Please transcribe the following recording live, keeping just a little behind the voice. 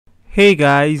Hey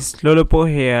guys, LoLoPo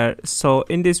here. So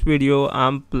in this video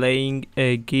I'm playing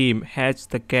a game Hatch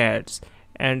the Cats,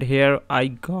 and here I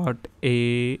got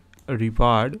a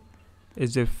reward.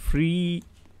 It's a free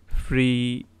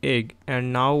egg,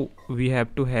 and now we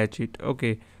have to hatch it.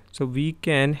 Okay, so we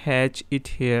can hatch it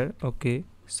here. Okay,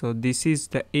 so this is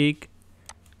the egg,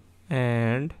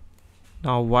 and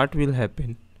now what will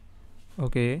happen?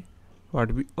 Okay,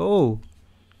 what we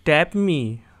tap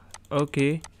me.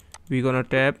 Okay, we gonna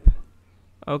tap.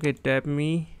 Okay, tap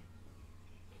me.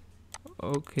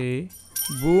 Okay,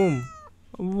 boom.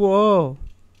 Whoa.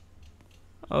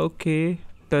 Okay,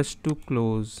 touch to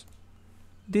close.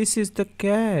 This is the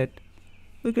cat.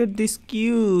 Look at this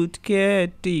cute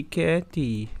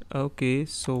catty. Okay,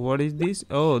 so what is this?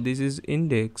 Oh, this is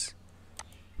index.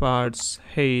 Parts,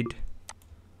 head.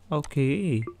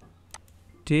 Okay,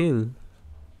 tail.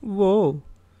 Whoa.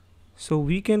 So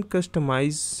we can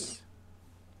customize.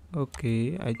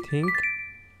 Okay, I think.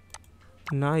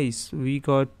 Nice, we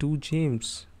got 2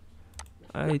 gems.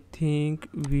 I think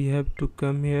we have to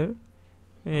come here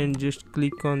and just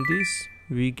click on this.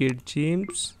 We get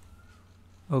gems.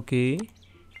 Okay,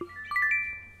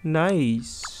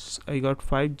 nice, I got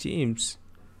 5 gems.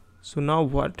 So now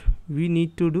what we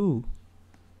need to do?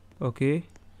 Okay,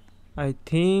 I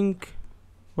think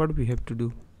what we have to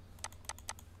do,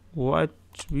 what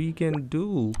we can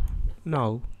do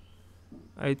now,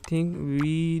 I think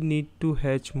we need to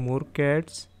hatch more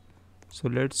cats. So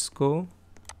let's go.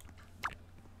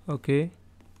 Okay,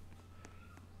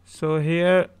 so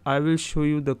here I will show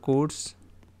you the codes.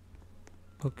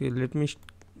 Okay, let me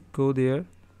go there.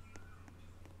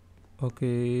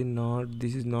 Okay, not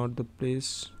this is not the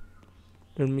place.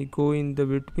 Let me go in the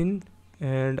between,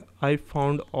 and I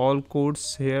found all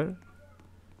codes here.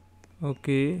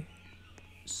 Okay,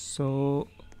 so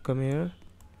come here,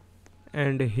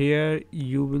 and here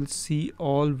you will see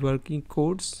all working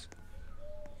codes.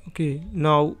 Okay,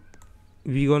 now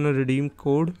we gonna redeem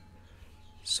code,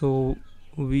 so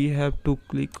we have to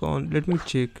click on, let me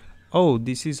check. Oh,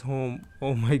 this is home.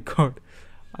 Oh my god,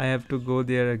 I have to go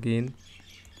there again.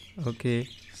 Okay,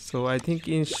 so I think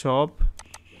in shop,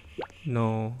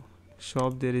 no,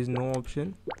 shop there is no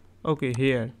option. Okay,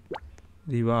 here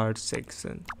reward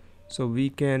section, so we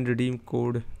can redeem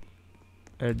code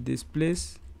at this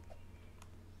place.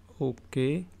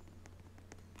 Okay,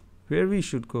 where we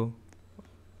should go?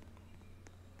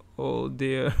 Oh,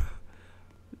 there.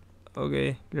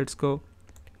 Okay, let's go.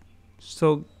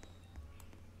 So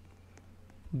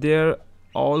there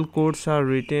all codes are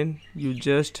written, you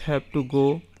just have to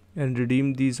go and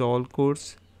redeem these all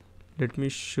codes. Let me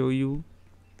show you.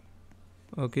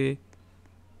 Okay,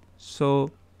 so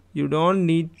you don't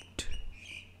need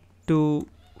to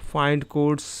find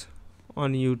codes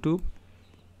on YouTube,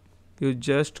 you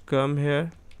just come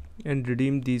here and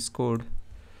redeem these code.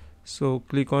 So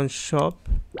click on shop,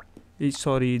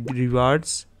 sorry,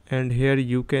 rewards, and here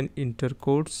you can enter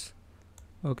codes.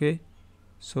 Okay,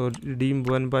 so redeem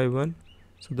one by one.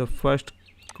 So the first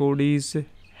code is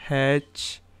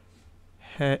hatch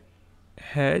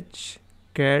hatch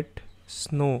cat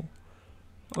snow.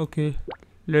 Okay,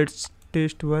 let's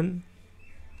test one.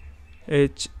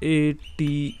 HATCH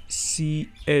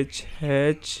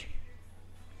hatch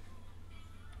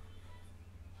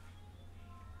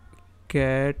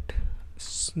cat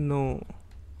snow.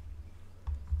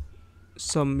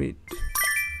 Submit.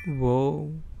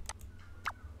 Whoa.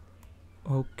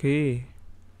 Okay,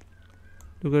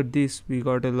 look at this, we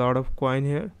got a lot of coin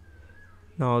here.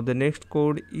 Now the next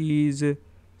code is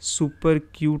super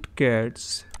cute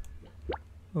cats.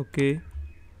 Okay,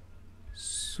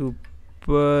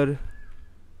 super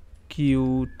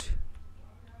cute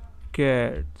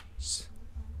cats.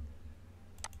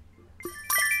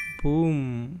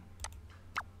 Boom,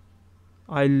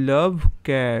 I love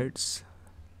cats.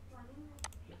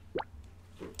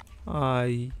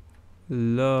 I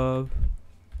love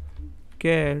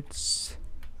cats.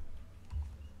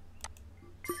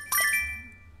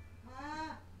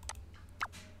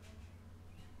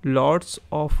 Lots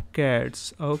of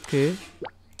cats. Okay,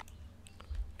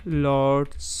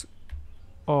 lots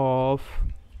of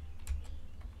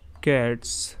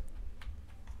cats.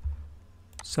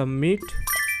 Submit.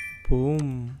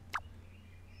 Boom.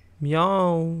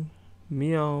 Meow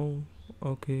meow.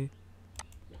 Okay,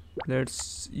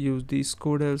 let's use this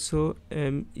code also.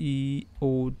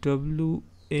 MEOW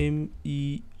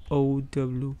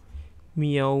MEOW,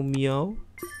 meow meow.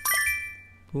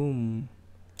 Boom,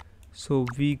 so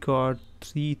we got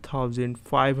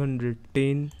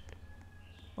 3510.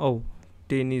 Oh,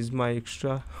 10 is my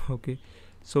extra. Okay,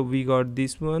 so we got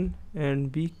this one,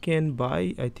 and we can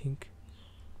buy, I think.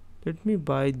 Let me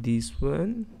buy this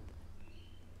one.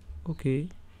 Okay,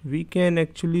 we can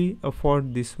actually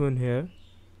afford this one here.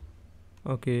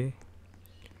 Okay,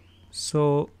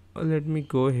 so let me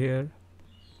go here.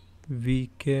 We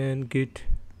can get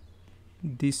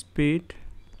this pet.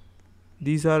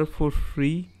 These are for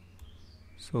free,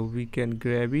 so we can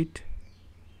grab it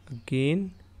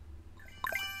again.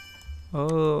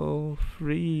 Oh,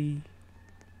 free.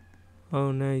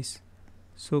 Oh, nice.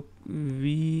 So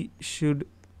we should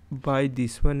buy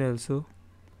this one also.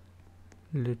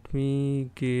 Let me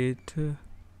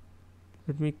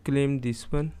claim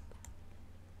this one.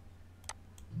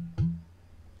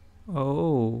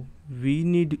 Oh, we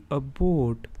need a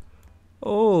boat.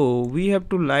 Oh, we have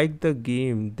to like the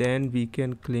game, then we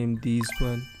can claim this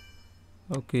one.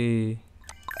 Okay.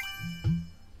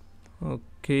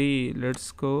 Okay,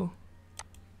 let's go.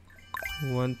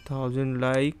 1000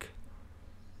 like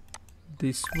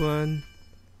this one,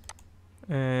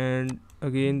 and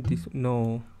again this.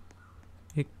 No,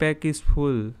 egg pack is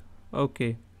full.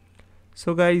 Okay,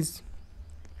 so guys,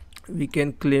 we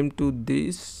can claim to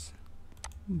this,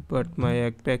 but my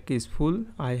egg pack is full.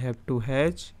 I have to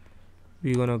hatch.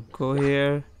 We're gonna go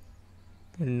here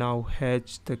and now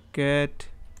hatch the cat.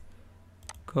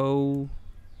 Go.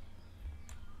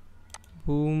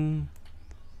 Boom.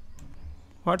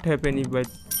 What happened if I...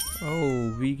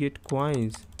 Oh, we get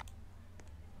coins.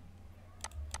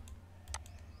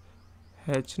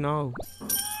 Hatch now.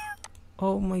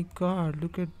 Oh my god,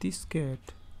 look at this cat.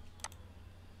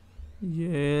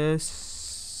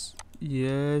 Yes.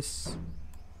 Yes.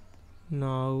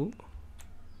 Now.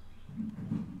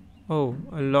 Oh,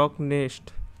 unlock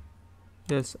nest.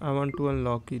 Yes, I want to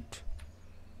unlock it.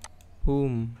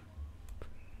 Boom.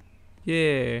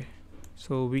 Yeah.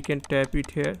 So we can tap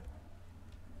it here.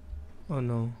 Oh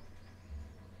no.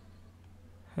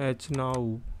 Hatch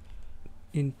now.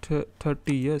 In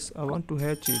 30. Yes, I want to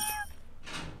hatch it.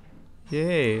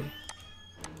 Yeah.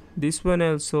 This one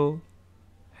also.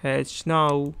 Hatch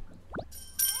now.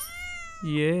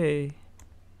 Yay.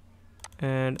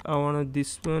 And I want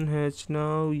this one hatch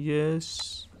now.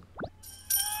 Yes.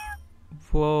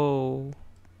 Whoa.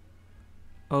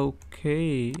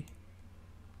 Okay.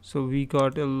 So we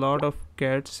got a lot of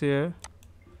cats here.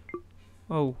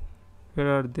 Oh,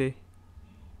 where are they?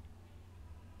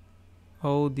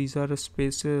 Oh, these are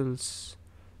specials.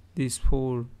 These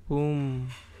 4. Boom.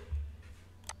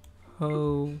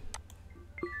 Oh,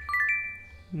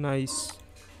 nice.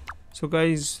 So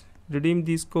guys, redeem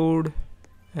this code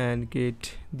and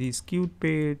get these cute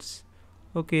pets.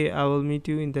 Okay, I will meet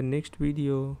you in the next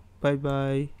video. Bye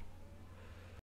bye.